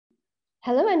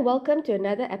Hello and welcome to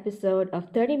another episode of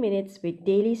 30 Minutes with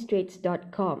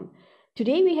dailystraits.com.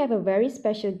 Today we have a very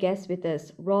special guest with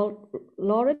us,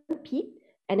 Lauren Peate,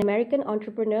 an American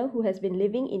entrepreneur who has been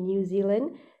living in New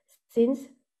Zealand since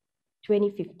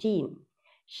 2015.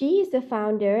 She is the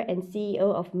founder and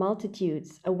CEO of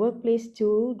Multitudes, a workplace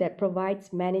tool that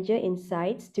provides manager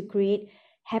insights to create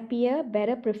happier,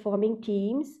 better performing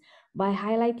teams by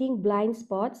highlighting blind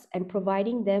spots and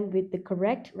providing them with the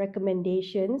correct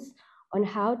recommendations on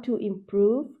how to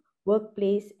improve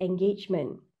workplace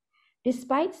engagement.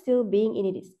 Despite still being in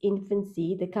its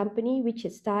infancy, the company, which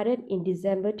had started in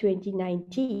December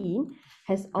 2019,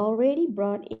 has already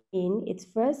brought in its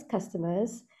first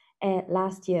customers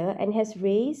last year and has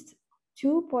raised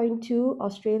 2.2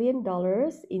 Australian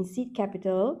dollars in seed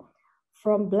capital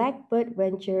from Blackbird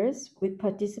Ventures with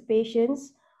participations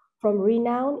from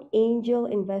renowned angel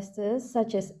investors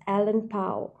such as Ellen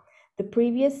Pao, the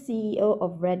previous CEO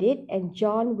of Reddit, and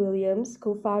John Williams,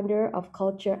 co-founder of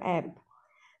Culture Amp.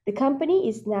 The company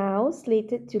is now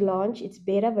slated to launch its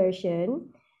beta version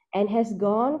and has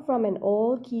gone from an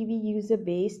old Kiwi user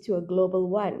base to a global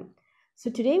one.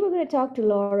 So today we're going to talk to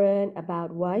Lauren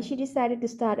about why she decided to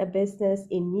start a business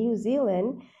in New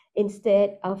Zealand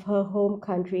instead of her home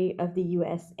country of the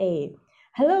USA.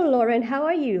 Hello, Lauren. How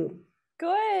are you?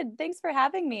 Good. Thanks for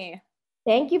having me.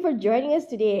 Thank you for joining us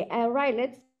today. All right,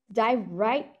 let's dive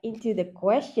right into the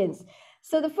questions.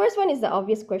 So the first one is the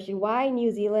obvious question: why New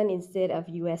Zealand instead of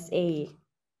USA?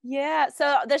 Yeah.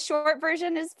 So the short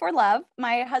version is for love.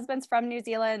 My husband's from New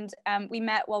Zealand. We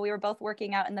met while we were both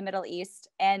working out in the Middle East.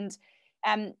 And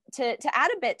to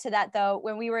add a bit to that, though,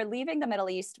 when we were leaving the Middle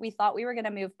East, we thought we were going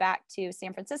to move back to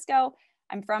San Francisco.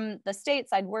 I'm from the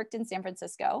States. I'd worked in San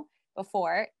Francisco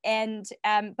before. And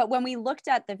but when we looked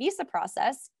at the visa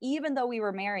process, even though we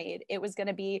were married, it was going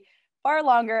to be far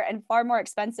longer and far more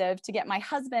expensive to get my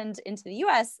husband into the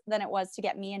US than it was to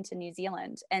get me into New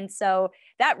Zealand. And so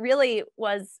that really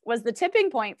was the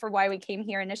tipping point for why we came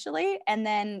here initially. And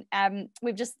then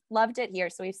we've just loved it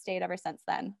here. So we've stayed ever since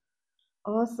then.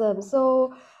 Awesome.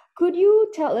 So, could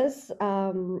you tell us,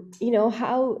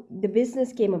 how the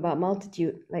business came about,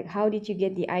 Multitude? Like, how did you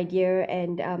get the idea?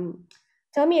 And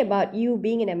tell me about you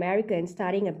being in America and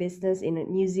starting a business in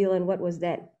New Zealand. What was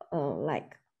that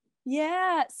like?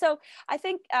 Yeah. So I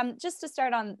think just to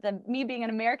start on the me being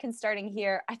an American starting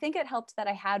here, I think it helped that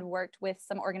I had worked with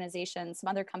some organizations, some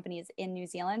other companies in New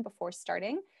Zealand before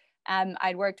starting.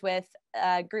 I'd worked with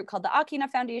a group called the Akina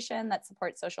Foundation that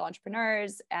supports social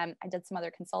entrepreneurs. I did some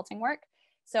other consulting work.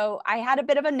 So I had a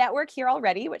bit of a network here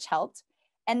already, which helped.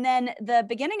 And then the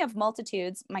beginning of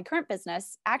Multitudes, my current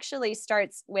business, actually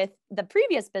starts with the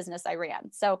previous business I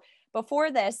ran. So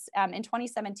before this, in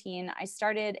 2017, I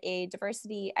started a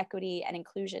diversity, equity, and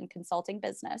inclusion consulting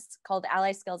business called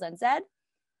Ally Skills NZ.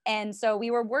 And so we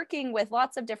were working with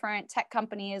lots of different tech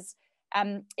companies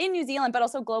in New Zealand, but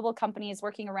also global companies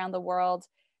working around the world,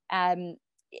 um,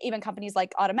 even companies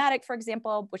like Automatic, for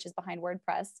example, which is behind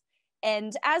WordPress.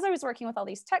 And as I was working with all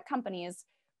these tech companies,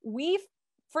 we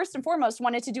first and foremost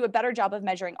wanted to do a better job of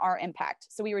measuring our impact.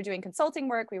 So we were doing consulting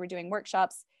work, we were doing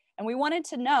workshops, and we wanted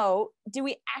to know, do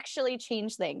we actually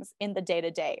change things in the day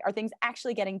to day? Are things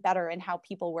actually getting better in how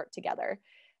people work together?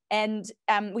 And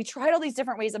we tried all these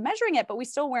different ways of measuring it, but we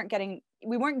still weren't getting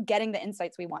the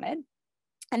insights we wanted.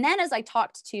 And then as I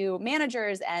talked to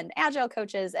managers and agile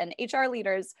coaches and HR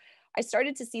leaders, I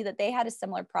started to see that they had a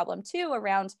similar problem too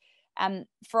around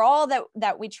for all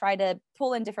that we try to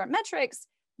pull in different metrics,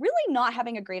 really not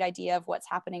having a great idea of what's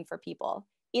happening for people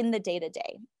in the day to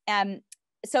day.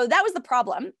 So that was the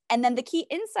problem. And then the key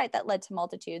insight that led to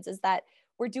Multitudes is that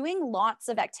we're doing lots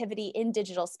of activity in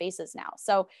digital spaces now.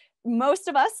 So most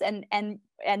of us, and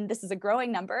this is a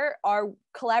growing number, are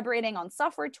collaborating on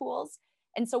software tools.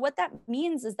 And so what that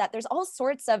means is that there's all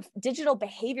sorts of digital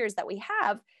behaviors that we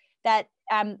have that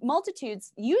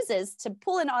Multitudes uses to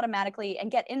pull in automatically and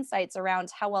get insights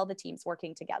around how well the team's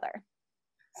working together.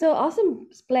 So awesome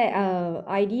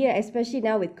idea, especially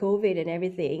now with COVID and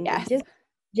everything. It Yes. just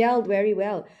gelled very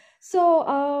well.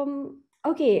 So,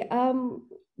 okay,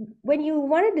 when you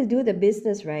wanted to do the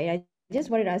business, right? I just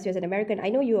wanted to ask you as an American. I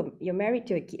know you're married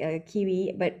to a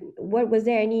Kiwi, but what was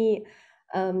there any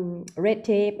red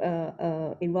tape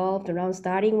involved around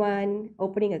starting one,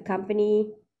 opening a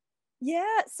company?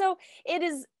 Yeah, so it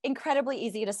is incredibly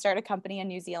easy to start a company in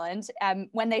New Zealand.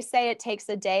 When they say it takes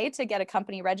a day to get a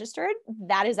company registered,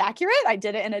 that is accurate. I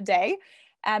did it in a day.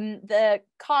 The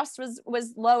cost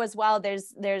was low as well.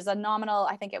 There's a nominal,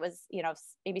 I think it was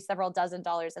maybe several dozen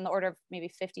dollars in the order of maybe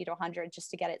 50 to 100 just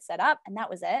to get it set up, and that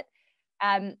was it.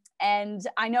 And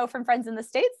I know from friends in the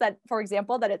States that, for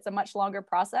example, that it's a much longer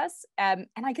process. And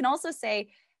I can also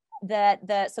say that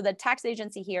the tax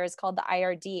agency here is called the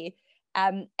IRD.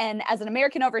 And as an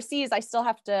American overseas, I still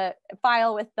have to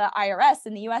file with the IRS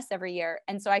in the US every year.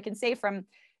 And so I can say from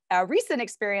recent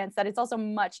experience that it's also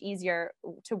much easier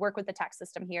to work with the tax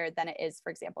system here than it is, for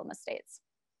example, in the States.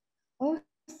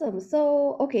 Awesome.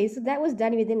 So, okay, so that was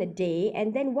done within a day.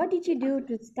 And then what did you do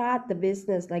to start the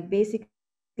business, like basically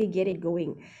get it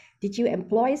going? Did you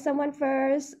employ someone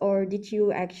first, or did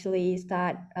you actually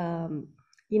start,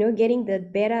 getting the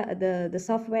beta, the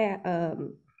software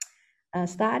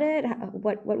started?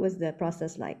 What was the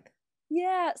process like?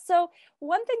 Yeah. So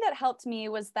one thing that helped me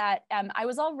was that I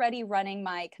was already running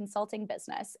my consulting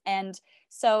business, and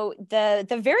so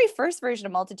the very first version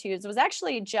of Multitudes was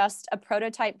actually just a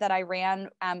prototype that I ran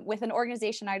with an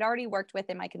organization I'd already worked with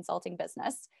in my consulting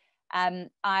business.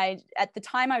 I at the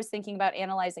time I was thinking about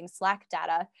analyzing Slack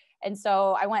data, and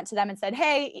so I went to them and said,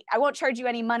 "Hey, I won't charge you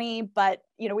any money, but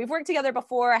we've worked together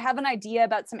before. I have an idea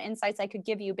about some insights I could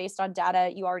give you based on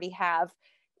data you already have.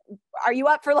 Are you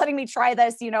up for letting me try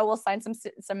this? We'll sign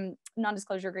some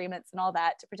non-disclosure agreements and all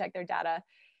that to protect their data."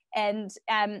 And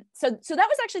so that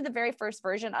was actually the very first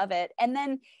version of it, and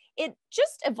then it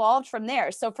just evolved from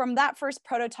there. So from that first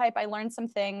prototype, I learned some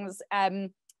things.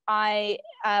 I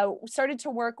started to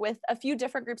work with a few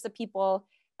different groups of people.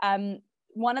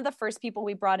 One of the first people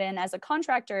we brought in as a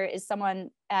contractor is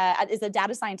is a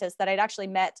data scientist that I'd actually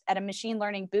met at a machine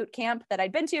learning boot camp that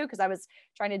I'd been to because I was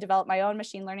trying to develop my own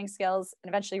machine learning skills, and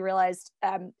eventually realized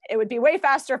it would be way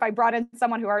faster if I brought in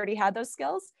someone who already had those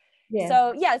skills. Yeah.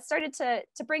 So yeah, it started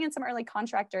to bring in some early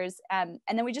contractors, and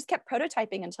then we just kept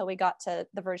prototyping until we got to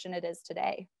the version it is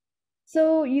today.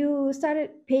 So you started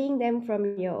paying them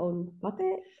from your own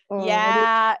pocket, or how did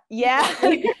Yeah, yeah.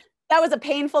 you? That was a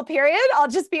painful period. I'll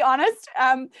just be honest.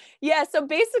 Yeah, so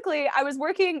basically, I was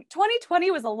working.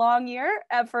 2020 was a long year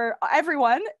for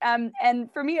everyone,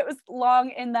 and for me, it was long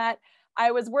in that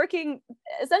I was working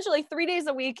essentially 3 days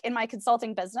a week in my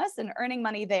consulting business and earning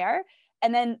money there,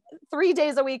 and then 3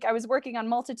 days a week I was working on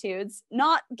Multitudes,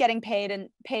 not getting paid and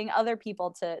paying other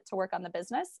people to work on the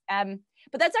business.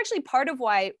 But that's actually part of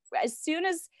why, as soon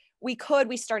as we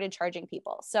started charging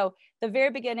people. So the very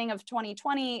beginning of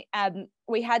 2020,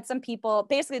 we had some people,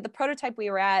 basically the prototype we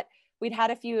were at, we'd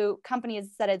had a few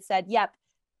companies that had said, "Yep,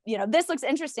 this looks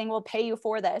interesting, we'll pay you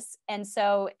for this." And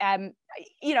so,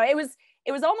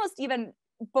 it was almost even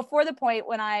before the point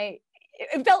when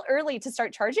it felt early to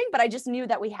start charging, but I just knew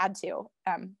that we had to.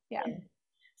 Yeah.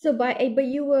 So but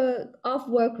you were off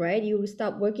work, right? You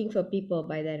stopped working for people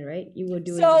by then, right? You were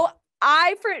doing. So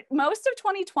I, for most of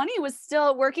 2020, was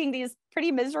still working these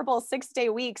pretty miserable 6-day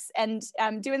weeks and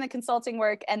doing the consulting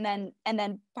work and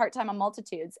then part-time on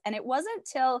Multitudes. And it wasn't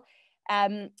till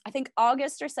I think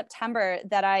August or September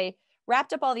that I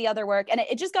wrapped up all the other work. And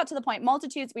it just got to the point,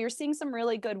 Multitudes, we were seeing some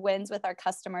really good wins with our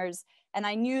customers. And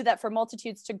I knew that for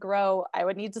Multitudes to grow, I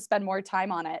would need to spend more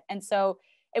time on it. And so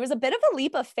it was a bit of a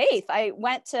leap of faith. I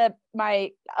went to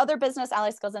my other business,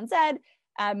 Ally Skills NZ.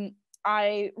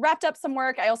 I wrapped up some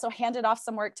work. I also handed off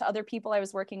some work to other people I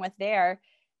was working with there,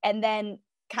 and then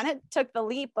kind of took the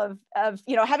leap of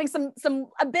having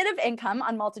a bit of income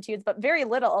on Multitudes, but very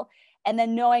little, and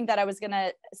then knowing that I was going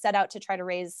to set out to try to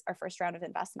raise our first round of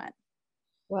investment.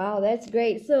 Wow, that's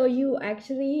great. So you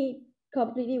actually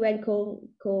completely went cold.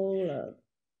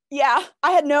 Yeah,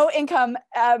 I had no income.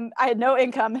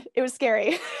 It was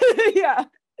scary. Yeah.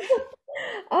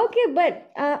 Okay,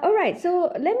 but all right.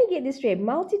 So let me get this straight.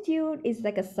 Multitude is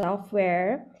like a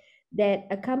software that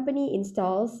a company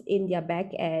installs in their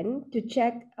back end to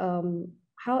check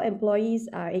how employees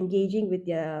are engaging with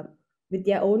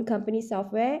their own company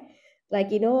software.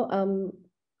 Like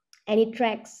and it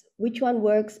tracks which one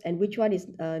works and which one is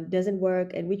doesn't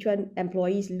work, and which one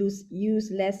employees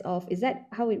use less of. Is that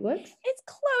how it works? It's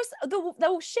close.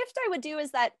 The shift I would do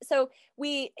is that, so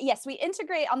we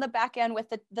integrate on the back end with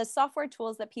the software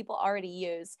tools that people already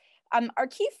use. Our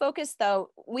key focus,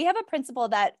 though, we have a principle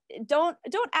that don't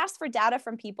ask for data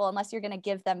from people unless you're going to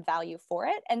give them value for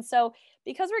it. And so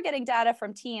because we're getting data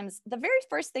from teams, the very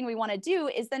first thing we want to do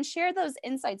is then share those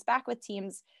insights back with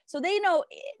teams so they know,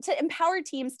 to empower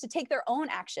teams to take their own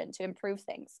action to improve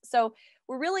things. So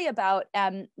we're really about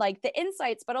like the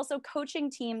insights, but also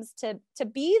coaching teams to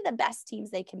be the best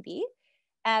teams they can be.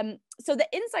 So the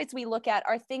insights we look at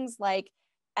are things like,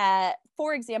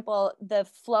 for example, the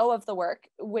flow of the work,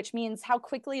 which means how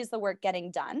quickly is the work getting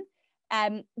done.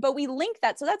 But we link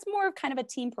that, so that's more of kind of a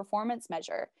team performance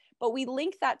measure, but we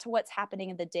link that to what's happening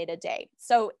in the day-to-day.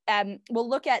 So we'll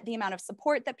look at the amount of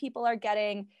support that people are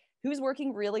getting, who's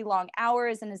working really long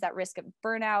hours and is at risk of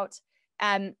burnout.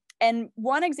 And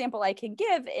one example I can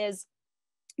give is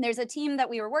there's a team that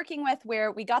we were working with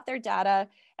where we got their data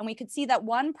and we could see that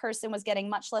one person was getting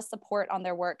much less support on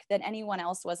their work than anyone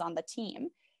else was on the team.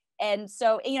 And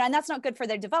so, and that's not good for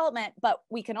their development, but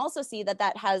we can also see that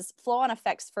that has flow-on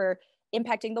effects for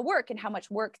impacting the work and how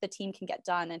much work the team can get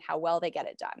done and how well they get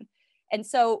it done. And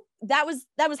so that was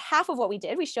half of what we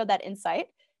did. We showed that insight.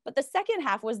 But the second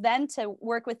half was then to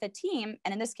work with the team.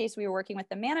 And in this case, we were working with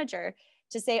the manager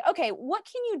to say, okay, what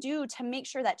can you do to make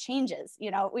sure that changes? We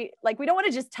don't want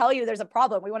to just tell you there's a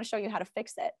problem. We want to show you how to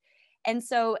fix it. And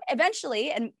so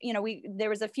eventually, and there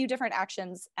was a few different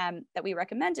actions that we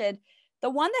recommended. The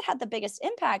one that had the biggest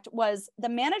impact was the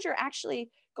manager actually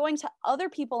going to other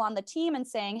people on the team and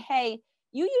saying, hey,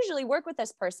 you usually work with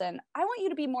this person. I want you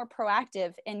to be more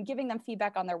proactive in giving them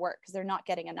feedback on their work because they're not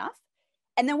getting enough.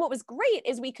 And then what was great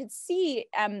is we could see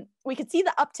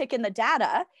the uptick in the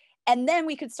data, and then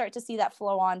we could start to see that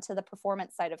flow on to the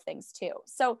performance side of things too.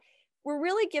 So we're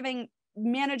really giving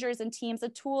managers and teams a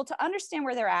tool to understand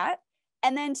where they're at,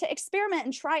 and then to experiment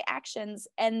and try actions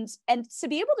and to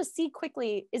be able to see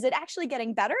quickly, is it actually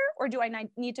getting better or do I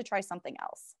need to try something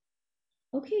else?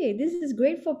 Okay, this is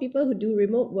great for people who do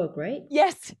remote work, right?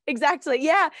 Yes, exactly.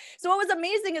 Yeah. So what was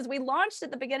amazing is we launched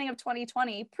at the beginning of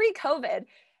 2020, pre-COVID.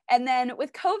 And then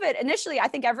with COVID, initially, I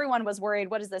think everyone was worried,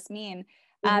 what does this mean?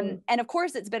 And of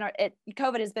course,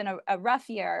 COVID has been a rough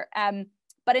year.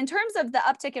 But in terms of the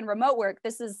uptick in remote work,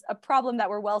 this is a problem that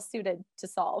we're well suited to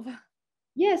solve.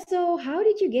 Yeah, so how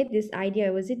did you get this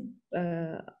idea? Was it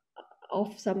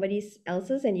of somebody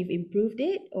else's and you've improved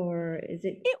it, or is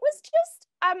it? It was just,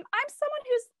 I'm someone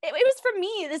it was for me,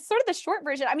 it's sort of the short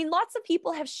version. I mean, lots of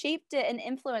people have shaped it and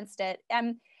influenced it.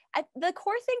 The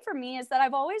core thing for me is that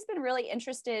I've always been really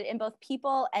interested in both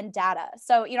people and data.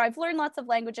 So, I've learned lots of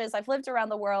languages. I've lived around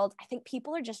the world. I think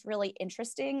people are just really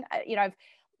interesting. I've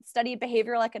studied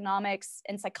behavioral economics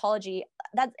and psychology.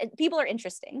 People are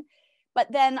interesting. But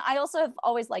then I also have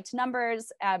always liked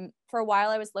numbers. For a while,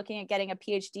 I was looking at getting a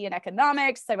PhD in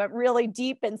economics. I went really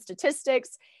deep in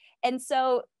statistics. And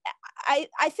so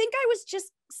I think I was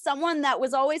just someone that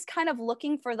was always kind of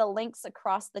looking for the links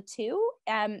across the two.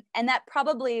 And that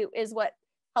probably is what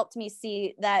helped me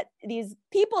see that these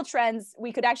people trends,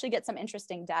 we could actually get some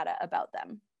interesting data about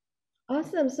them.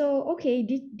 Awesome. So, okay,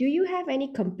 do you have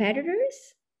any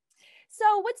competitors?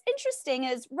 So what's interesting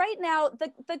is right now,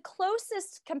 the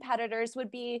closest competitors would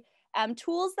be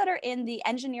tools that are in the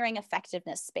engineering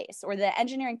effectiveness space or the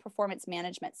engineering performance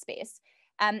management space.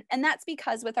 And that's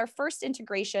because with our first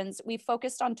integrations, we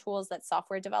focused on tools that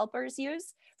software developers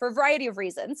use for a variety of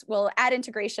reasons. We'll add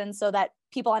integrations so that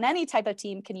people on any type of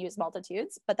team can use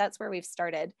multitudes, but that's where we've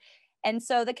started. And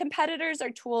so the competitors are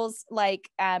tools like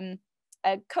a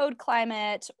Code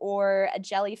Climate or a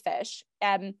Jellyfish.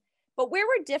 But where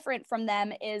we're different from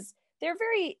them is they're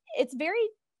very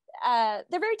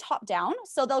top down.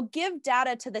 So they'll give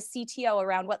data to the CTO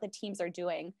around what the teams are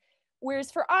doing.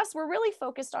 Whereas for us, we're really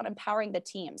focused on empowering the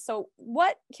team. So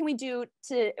what can we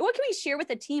share with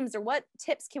the teams, or what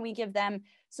tips can we give them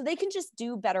so they can just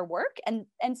do better work and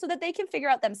so that they can figure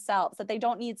out themselves, that they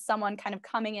don't need someone kind of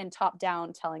coming in top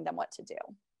down telling them what to do.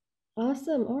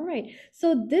 Awesome. All right.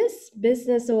 So this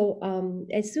business,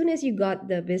 as soon as you got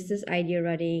the business idea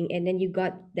running, and then you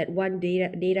got that one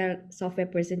data software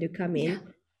person to come in. Yeah.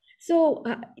 So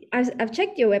I've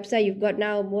checked your website. You've got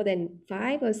now more than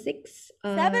 5 or 6.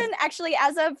 7, actually,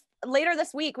 as of later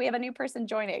this week, we have a new person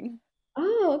joining.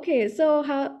 Oh, okay. So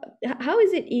how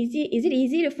is it easy? Is it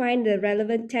easy to find the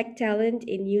relevant tech talent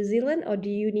in New Zealand, or do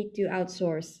you need to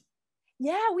outsource?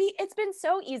 Yeah, it's been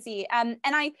so easy. And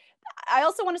I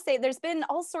also want to say there's been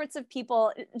all sorts of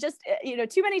people, just,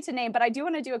 too many to name, but I do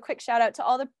want to do a quick shout out to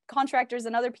all the contractors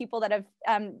and other people that have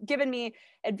given me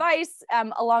advice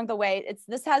along the way.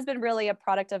 This has been really a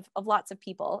product of lots of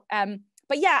people.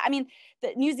 But yeah, I mean,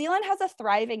 New Zealand has a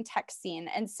thriving tech scene.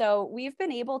 And so we've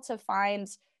been able to find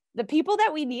the people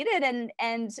that we needed.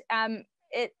 And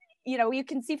you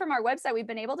can see from our website, we've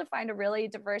been able to find a really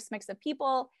diverse mix of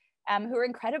people who are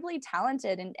incredibly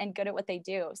talented and good at what they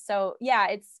do. So yeah,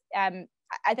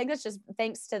 I think that's just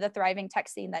thanks to the thriving tech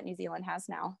scene that New Zealand has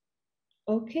now.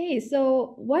 Okay,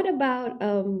 so what about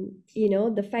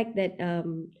the fact that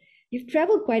you've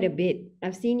traveled quite a bit.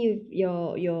 I've seen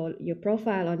your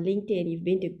profile on LinkedIn. You've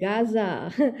been to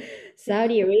Gaza,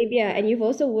 Saudi Arabia, and you've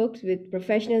also worked with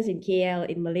professionals in KL,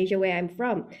 in Malaysia, where I'm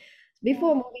from,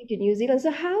 before moving to New Zealand.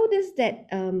 So how does that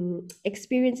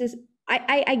experiences?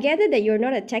 I gather that you're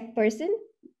not a tech person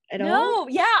at all. No,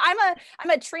 yeah, I'm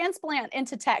a transplant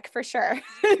into tech for sure.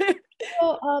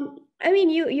 So, I mean,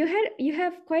 you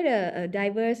have quite a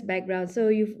diverse background. So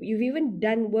you've even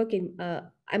done work in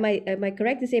Am I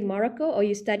correct to say Morocco, or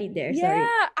you studied there? Yeah,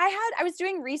 Sorry. I was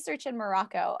doing research in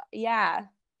Morocco. Yeah.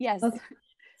 Yes. Okay.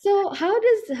 So how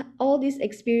does all these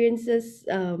experiences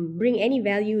bring any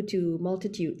value to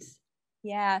multitudes?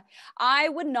 Yeah, I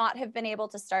would not have been able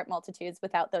to start Multitudes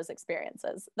without those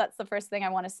experiences. That's the first thing I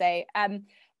want to say.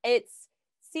 It's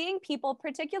seeing people,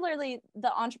 particularly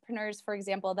the entrepreneurs, for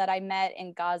example, that I met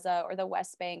in Gaza or the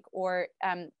West Bank, or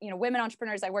women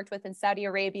entrepreneurs I worked with in Saudi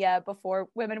Arabia before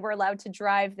women were allowed to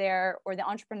drive there, or the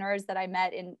entrepreneurs that I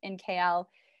met in KL.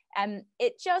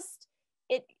 It just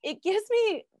it gives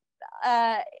me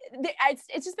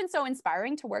it's just been so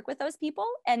inspiring to work with those people,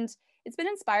 and it's been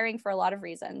inspiring for a lot of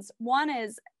reasons. One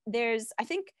is I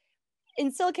think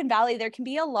in Silicon Valley, there can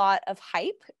be a lot of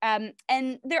hype.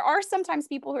 And there are sometimes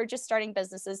people who are just starting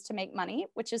businesses to make money,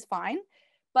 which is fine.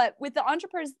 But with the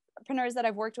entrepreneurs that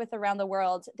I've worked with around the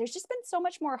world, there's just been so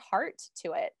much more heart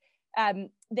to it.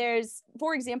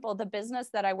 For example, the business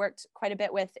that I worked quite a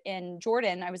bit with in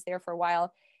Jordan, I was there for a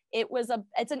while.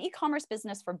 It's an e-commerce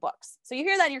business for books. So you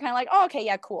hear that and you're kind of like, oh, okay,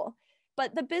 yeah, cool.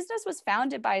 But the business was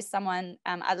founded by someone,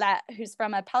 Ala, who's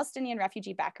from a Palestinian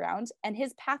refugee background, and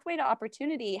his pathway to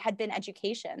opportunity had been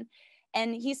education.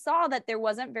 And he saw that there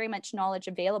wasn't very much knowledge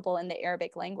available in the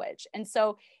Arabic language. And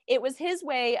so it was his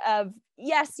way of,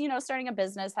 yes, starting a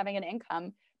business, having an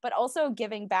income, but also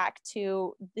giving back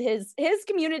to his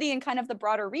community and kind of the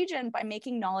broader region by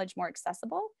making knowledge more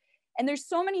accessible. And there's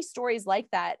so many stories like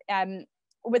that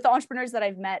with the entrepreneurs that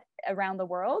I've met around the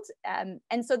world.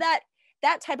 And so that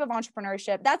type of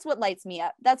entrepreneurship, that's what lights me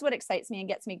up. That's what excites me and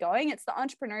gets me going. It's the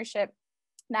entrepreneurship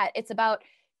that it's about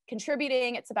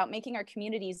contributing. It's about making our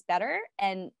communities better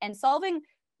and solving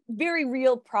very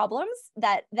real problems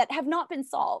that have not been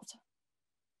solved.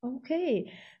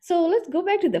 Okay, so let's go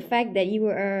back to the fact that you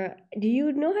were. Do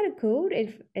you know how to code?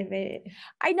 If it,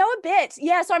 I know a bit.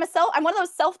 Yeah, so I'm one of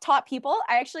those self-taught people.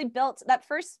 I actually built that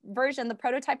first version, the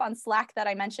prototype on Slack that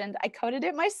I mentioned. I coded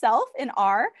it myself in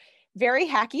R, very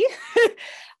hacky,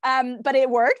 but it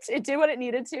worked. It did what it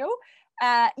needed to.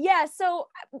 Yeah, so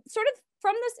sort of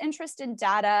from this interest in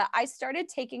data, I started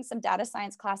taking some data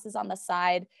science classes on the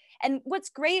side. And what's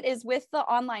great is with the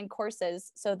online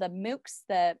courses, so the MOOCs,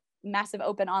 the massive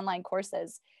open online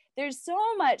courses, there's so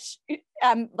much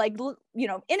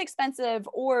inexpensive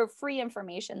or free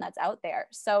information that's out there.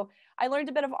 So I learned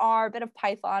a bit of R, a bit of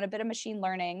Python, a bit of machine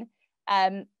learning.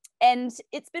 And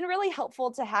it's been really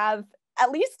helpful to have at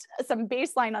least some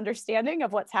baseline understanding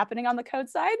of what's happening on the code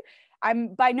side.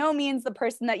 I'm by no means the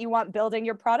person that you want building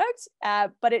your product,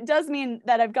 but it does mean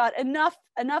that I've got enough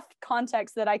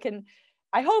context that I can,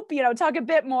 I hope, talk a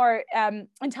bit more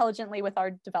intelligently with our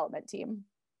development team.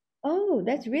 oh,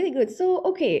 that's really good. So,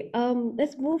 okay,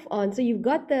 let's move on. So you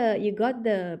got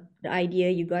the idea,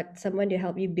 you got someone to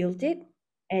help you build it,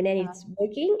 and then it's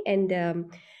working, and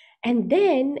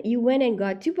then you went and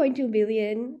got $2.2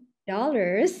 billion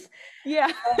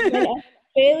Yeah. from an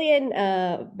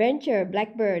Australian venture,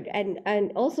 Blackbird,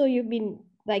 and also you've been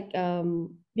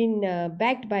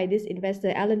backed by this investor,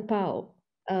 Ellen Pao.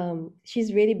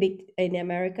 She's really big in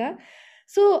America.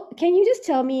 So can you just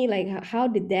tell me like how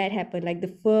did that happen? Like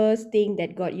the first thing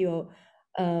that got your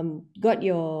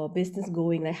business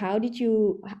going. Like how did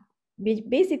you?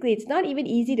 Basically, it's not even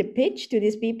easy to pitch to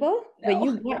these people, but No.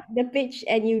 you got the pitch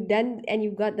and you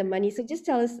got the money. So just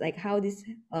tell us like how this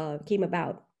came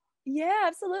about. Yeah,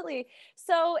 absolutely.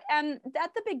 So,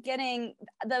 at the beginning,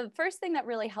 the first thing that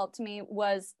really helped me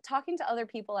was talking to other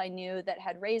people I knew that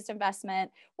had raised investment,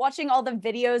 watching all the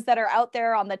videos that are out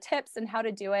there on the tips and how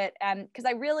to do it. Because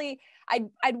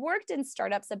I'd worked in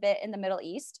startups a bit in the Middle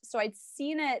East, so I'd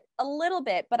seen it a little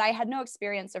bit, but I had no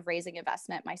experience of raising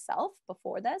investment myself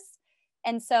before this.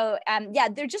 And so, yeah,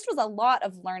 there just was a lot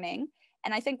of learning.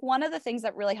 And I think one of the things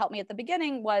that really helped me at the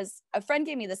beginning was a friend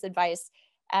gave me this advice.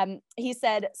 He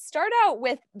said, start out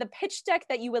with the pitch deck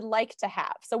that you would like to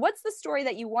have. So what's the story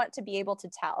that you want to be able to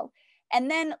tell?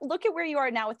 And then look at where you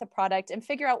are now with the product and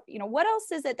figure out, what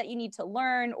else is it that you need to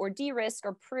learn or de-risk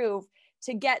or prove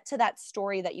to get to that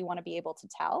story that you want to be able to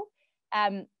tell.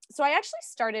 So I actually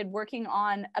started working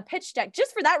on a pitch deck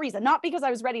just for that reason, not because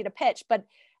I was ready to pitch, but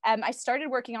I started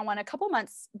working on one a couple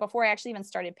months before I actually even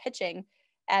started pitching,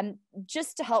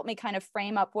 just to help me kind of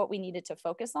frame up what we needed to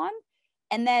focus on.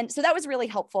 And then, so that was really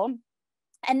helpful.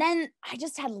 And then I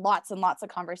just had lots and lots of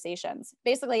conversations.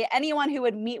 Basically, anyone who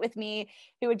would meet with me,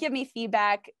 who would give me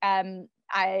feedback,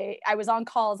 I was on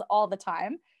calls all the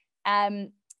time.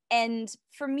 And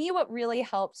for me, what really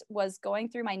helped was going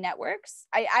through my networks.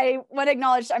 I want to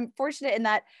acknowledge I'm fortunate in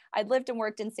that I lived and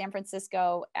worked in San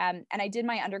Francisco, and I did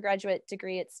my undergraduate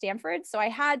degree at Stanford. So I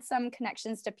had some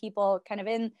connections to people kind of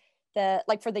in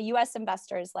like for the US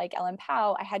investors like Ellen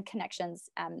Pao, I had connections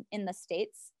in the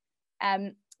States.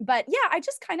 But yeah, I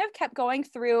just kind of kept going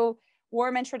through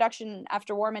warm introduction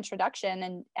after warm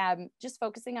introduction, and just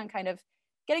focusing on kind of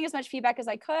getting as much feedback as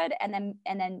I could, and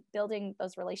then building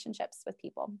those relationships with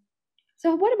people.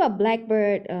 So what about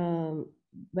Blackbird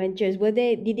Ventures?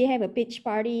 Did they have a pitch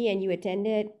party and you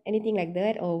attended? Anything like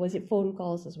that, or was it phone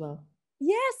calls as well?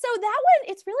 Yeah, so that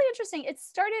one, it's really interesting. It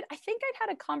started, I think I'd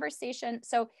had a conversation.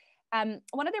 So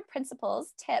one of their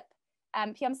principals, Tip,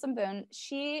 Piam Sambun,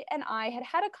 she and I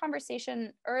had a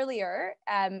conversation earlier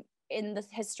in the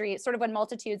history, sort of when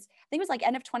Multitudes, I think it was like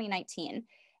end of 2019.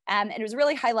 And it was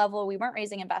really high level. We weren't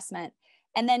raising investment.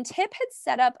 And then Tip had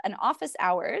set up an office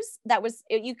hours that was,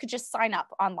 you could just sign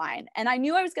up online. And I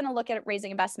knew I was going to look at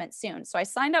raising investment soon. So I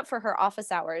signed up for her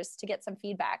office hours to get some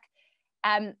feedback.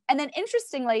 And then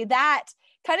interestingly, that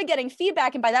kind of getting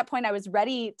feedback, and by that point I was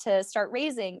ready to start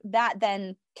raising, that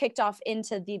then kicked off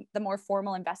into the more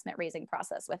formal investment raising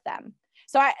process with them.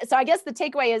 So I guess the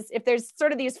takeaway is, if there's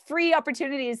sort of these free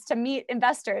opportunities to meet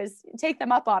investors, take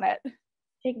them up on it.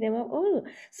 Take them up. Oh,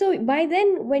 so by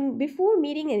then, when before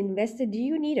meeting an investor, do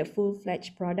you need a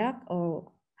full-fledged product,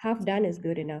 or half done is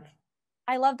good enough?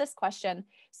 I love this question.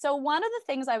 So one of the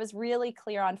things I was really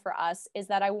clear on for us is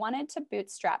that I wanted to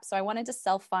bootstrap. So I wanted to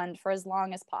self-fund for as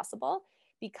long as possible,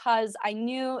 because I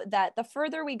knew that the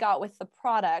further we got with the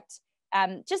product,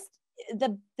 just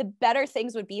the better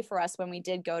things would be for us when we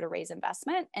did go to raise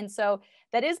investment. And so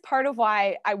that is part of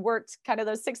why I worked kind of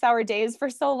those 6-hour days for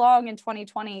so long in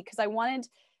 2020, because I wanted,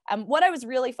 what I was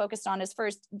really focused on is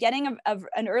first getting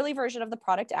an early version of the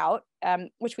product out,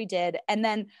 which we did. And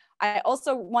then I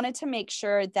also wanted to make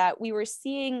sure that we were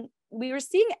seeing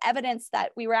evidence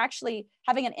that we were actually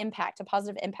having an impact, a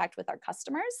positive impact with our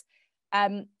customers.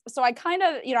 So I kind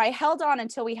of, I held on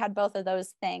until we had both of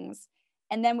those things,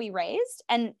 and then we raised.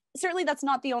 And certainly that's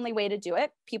not the only way to do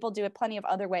it. People do it plenty of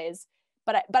other ways.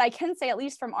 But I can say, at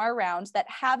least from our round, that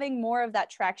having more of that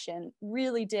traction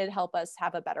really did help us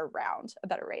have a better round, a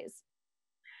better raise.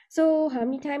 So how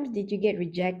many times did you get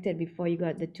rejected before you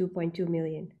got the 2.2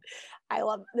 million? I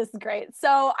love this. Is great.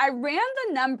 So I ran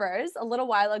the numbers a little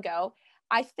while ago.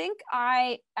 I think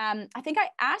I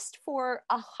asked for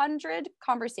 100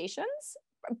 conversations,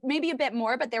 maybe a bit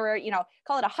more, but there were,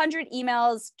 call it 100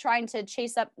 emails trying to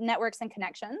chase up networks and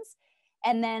connections,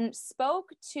 and then spoke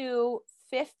to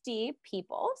 50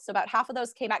 people. So about half of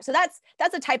those came back. So that's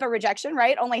a type of rejection,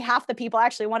 right? Only half the people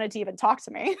actually wanted to even talk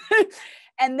to me.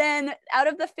 And then out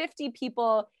of the 50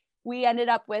 people, we ended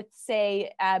up with,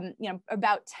 say,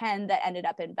 about 10 that ended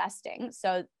up investing.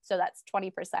 So that's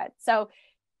 20%. So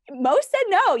most said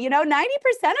no. 90%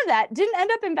 of that didn't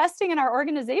end up investing in our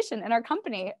organization, in our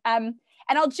company. And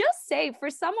I'll just say, for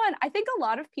someone, I think a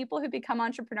lot of people who become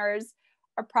entrepreneurs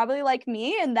are probably like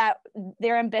me, in that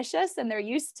they're ambitious and they're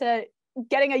used to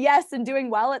getting a yes and doing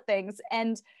well at things.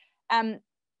 And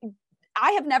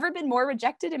I have never been more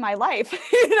rejected in my life,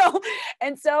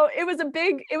 and so it was a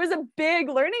big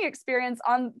learning experience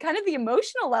on kind of the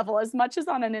emotional level as much as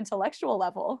on an intellectual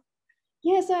level.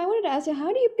 Yeah, so I wanted to ask you,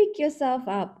 how do you pick yourself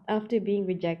up after being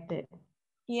rejected?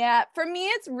 Yeah, for me,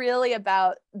 it's really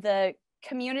about the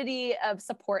community of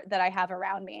support that I have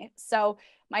around me. So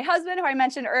my husband, who I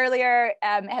mentioned earlier,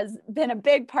 has been a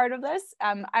big part of this.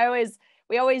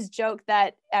 We always joke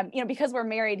that, because we're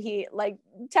married, he, like,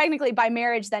 technically by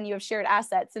marriage, then you have shared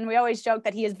assets. And we always joke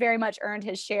that he has very much earned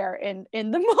his share in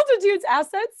the Multitudes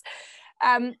assets.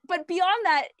 But beyond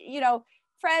that,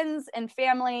 friends and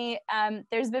family,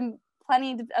 there's been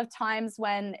plenty of times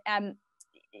when,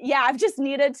 I've just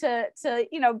needed to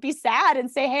be sad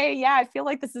and say, hey, yeah, I feel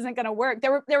like this isn't going to work.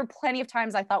 There were plenty of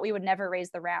times I thought we would never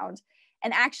raise the round.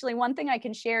 And actually, one thing I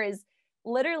can share is,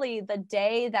 literally the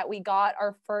day that we got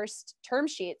our first term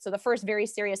sheet, so the first very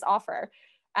serious offer,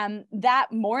 that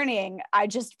morning, I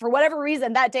just, for whatever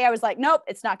reason, that day I was like, nope,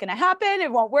 it's not going to happen.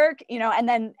 It won't work, and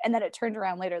then it turned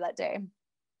around later that day.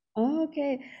 Oh,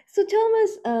 okay. So tell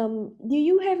us, do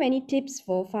you have any tips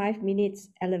for 5 minutes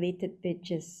elevated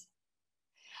pitches?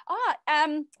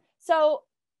 So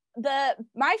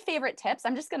my favorite tips,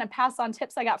 I'm just going to pass on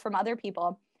tips I got from other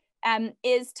people,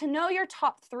 is to know your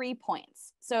top 3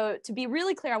 points. So to be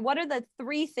really clear on what are the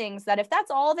 3 things that, if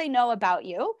that's all they know about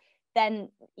you, then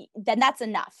that's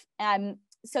enough. And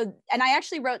I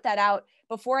actually wrote that out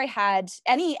before I had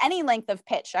any length of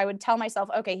pitch. I would tell myself,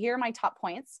 okay, here are my top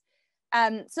points.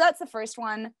 So that's the first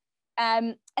one.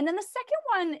 And then the second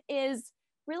one is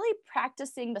really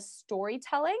practicing the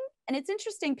storytelling. And it's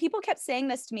interesting, people kept saying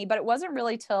this to me, but it wasn't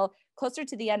really till closer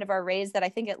to the end of our raise that I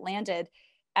think it landed,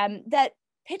 that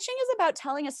pitching is about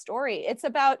telling a story. It's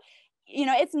about,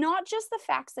 it's not just the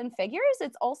facts and figures,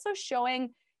 it's also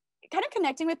showing, kind of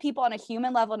connecting with people on a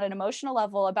human level and an emotional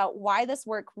level about why this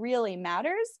work really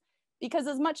matters. Because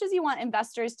as much as you want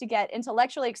investors to get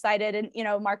intellectually excited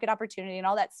and, market opportunity and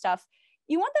all that stuff,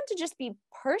 you want them to just be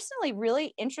personally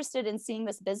really interested in seeing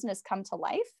this business come to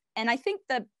life. And I think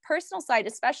the personal side,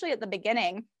 especially at the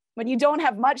beginning, when you don't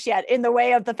have much yet in the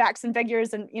way of the facts and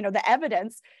figures and, the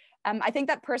evidence, I think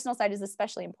that personal side is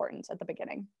especially important at the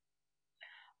beginning.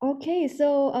 Okay,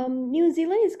 so New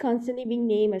Zealand is constantly being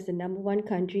named as the number one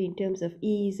country in terms of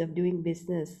ease of doing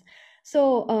business.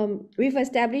 So we've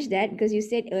established that because you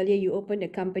said earlier you opened a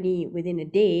company within a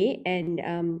day.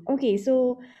 And okay,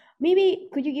 so maybe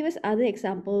could you give us other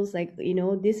examples like,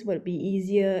 this will be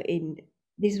easier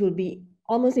this will be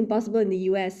almost impossible in the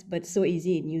US, but so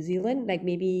easy in New Zealand? Like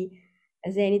maybe,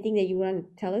 is there anything that you want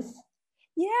to tell us?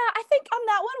 Yeah, I think on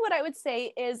that one, what I would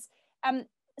say is, um,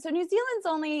 so New Zealand's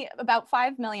only about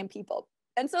 5 million people.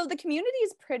 And so the community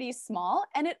is pretty small.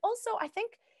 And it also, I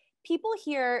think people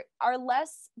here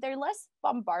they're less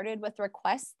bombarded with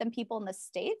requests than people in the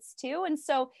States too. And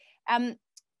so um,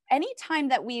 anytime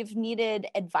that we've needed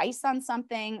advice on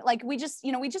something, like we just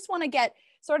want to get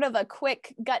sort of a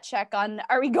quick gut check on,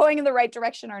 are we going in the right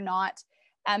direction or not?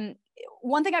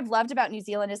 One thing I've loved about New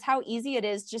Zealand is how easy it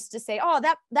is just to say, oh,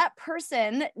 that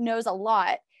person knows a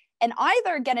lot, and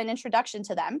either get an introduction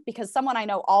to them because someone I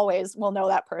know always will know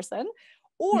that person,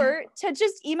 or to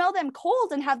just email them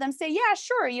cold and have them say, yeah,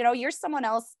 sure, you're someone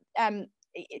else.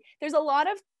 There's a lot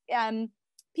of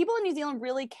people in New Zealand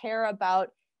really care about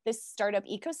this startup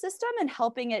ecosystem and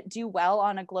helping it do well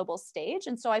on a global stage.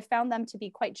 And so I found them to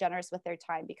be quite generous with their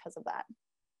time because of that.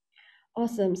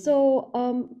 Awesome. So,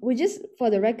 we just for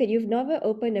the record, you've never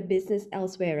opened a business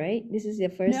elsewhere, right? This is your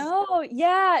first. No,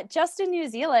 yeah, just in New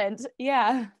Zealand.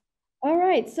 Yeah. All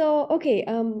right. So, okay.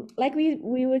 Like we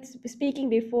were speaking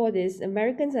before this,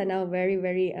 Americans are now very,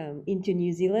 very into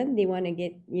New Zealand. They want to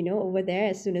get, over there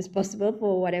as soon as possible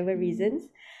for whatever reasons.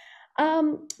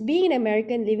 Being an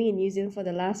American living in New Zealand for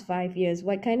the last 5 years,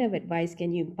 what kind of advice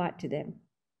can you impart to them?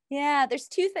 Yeah, there's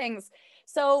two things.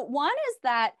 So one is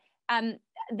that um,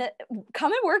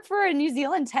 come and work for a New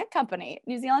Zealand tech company.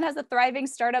 New Zealand has a thriving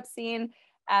startup scene.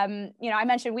 I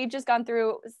mentioned we've just gone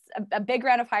through a big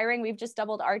round of hiring. We've just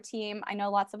doubled our team. I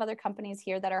know lots of other companies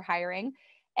here that are hiring.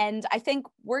 And I think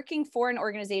working for an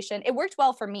organization, it worked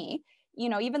well for me.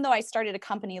 Even though I started a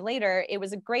company later, it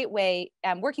was a great way,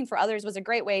 working for others was a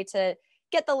great way to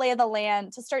get the lay of the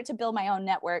land, to start to build my own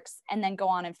networks, and then go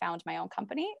on and found my own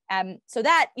company. So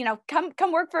that,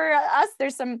 come work for us.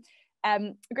 There's some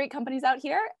great companies out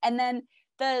here. And then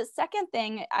the second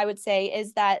thing I would say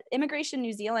is that Immigration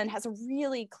New Zealand has a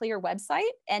really clear website.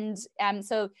 And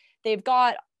so they've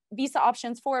got visa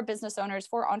options for business owners,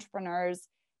 for entrepreneurs,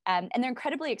 and they're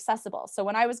incredibly accessible. So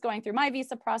when I was going through my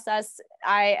visa process,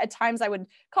 at times I would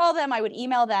call them, I would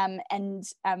email them, and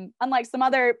unlike some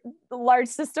other large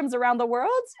systems around the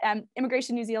world,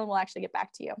 Immigration New Zealand will actually get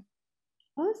back to you.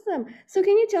 Awesome. So,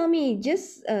 can you tell me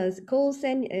just Cole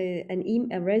send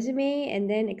a resume and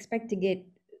then expect to get,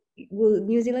 will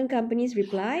New Zealand companies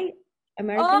reply? Oh,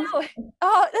 Americans? that's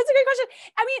a great question.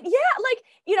 I mean, yeah, like,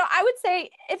 I would say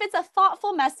if it's a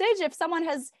thoughtful message, if someone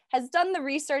has done the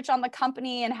research on the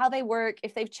company and how they work,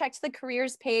 if they've checked the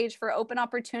careers page for open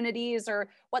opportunities or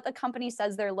what the company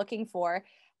says they're looking for,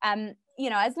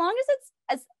 as long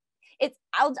as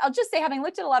I'll just say, having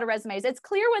looked at a lot of resumes, it's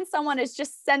clear when someone is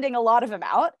just sending a lot of them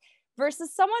out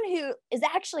versus someone who is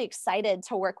actually excited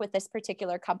to work with this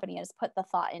particular company and has put the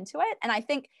thought into it. And I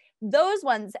think those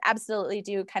ones absolutely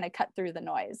do kind of cut through the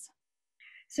noise.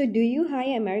 So, do you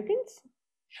hire Americans?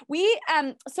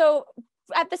 So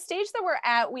at the stage that we're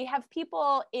at, we have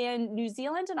people in New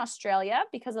Zealand and Australia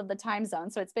because of the time zone.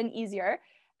 So it's been easier.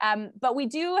 But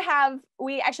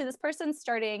this person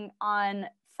starting on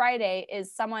Friday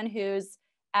is someone who's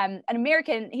an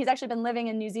American. He's actually been living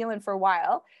in New Zealand for a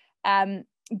while.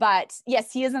 But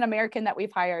yes, he is an American that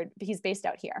we've hired. He's based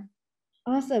out here.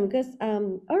 Awesome. Because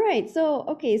all right. So,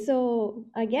 okay. So,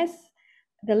 I guess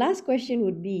the last question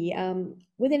would be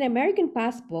with an American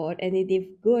passport, and if they've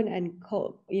gone and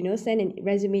send a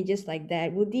resume just like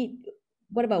that,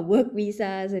 what about work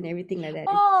visas and everything like that?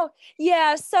 Oh,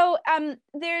 yeah. So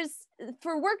there's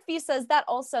for work visas, that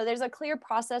also there's a clear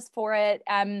process for it.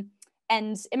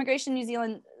 And Immigration New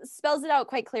Zealand spells it out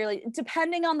quite clearly.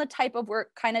 Depending on the type of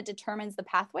work, kind of determines the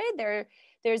pathway.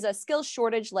 There's a skills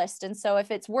shortage list, and so if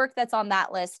it's work that's on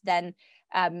that list, then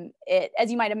as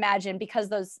you might imagine, because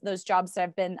those jobs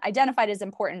have been identified as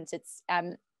important, it's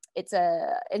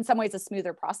in some ways a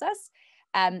smoother process.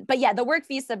 But yeah, the work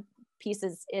visa piece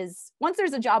is once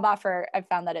there's a job offer, I've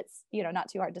found that it's not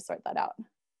too hard to sort that out.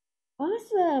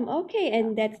 Awesome. Okay,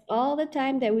 and that's all the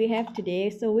time that we have today.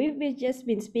 So just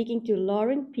been speaking to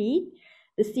Lauren Peate,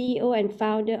 the CEO and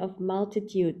founder of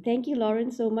Multitude. Thank you, Lauren,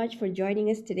 so much for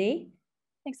joining us today.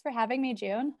 Thanks for having me,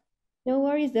 June. No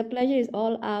worries, the pleasure is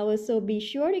all ours. So be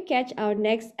sure to catch our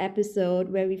next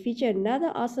episode where we feature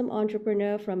another awesome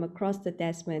entrepreneur from across the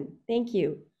Tasman. Thank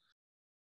you.